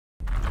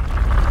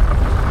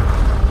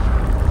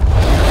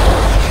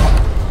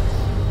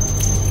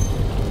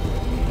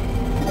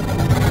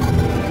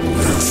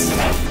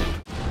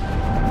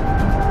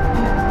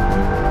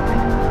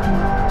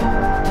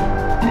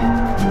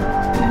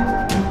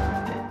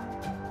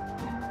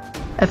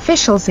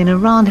Officials in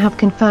Iran have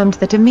confirmed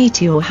that a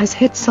meteor has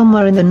hit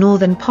somewhere in the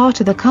northern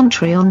part of the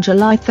country on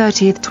July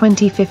 30,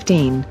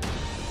 2015.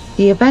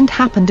 The event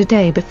happened a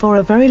day before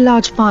a very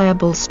large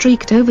fireball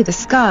streaked over the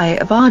sky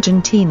of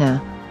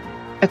Argentina.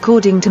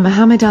 According to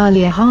Mohammad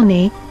Ali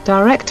Ahani,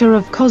 director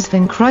of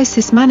Qazvin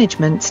Crisis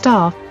Management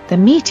Staff, the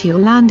meteor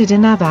landed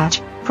in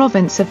Avaj,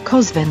 province of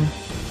Qazvin.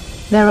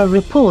 There are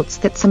reports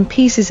that some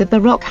pieces of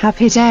the rock have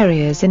hit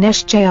areas in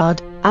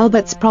Eshjayad,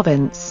 Alberts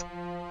province.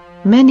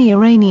 Many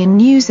Iranian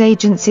news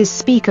agencies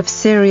speak of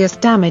serious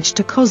damage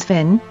to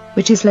Qazvin,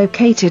 which is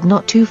located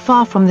not too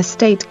far from the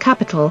state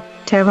capital,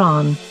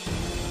 Tehran.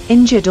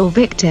 Injured or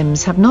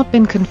victims have not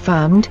been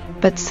confirmed,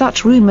 but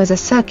such rumors are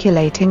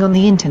circulating on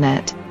the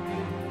internet.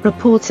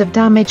 Reports of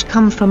damage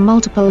come from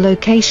multiple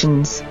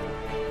locations.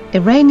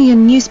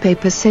 Iranian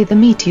newspapers say the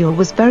meteor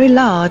was very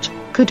large,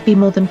 could be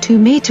more than 2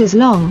 meters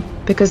long,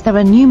 because there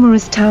are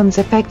numerous towns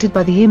affected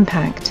by the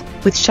impact,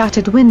 with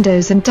shattered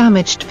windows and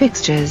damaged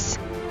fixtures.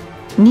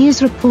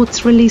 News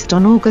reports released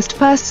on August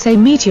 1 say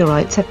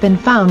meteorites have been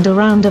found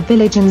around a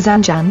village in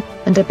Zanjan,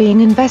 and are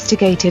being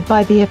investigated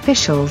by the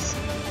officials.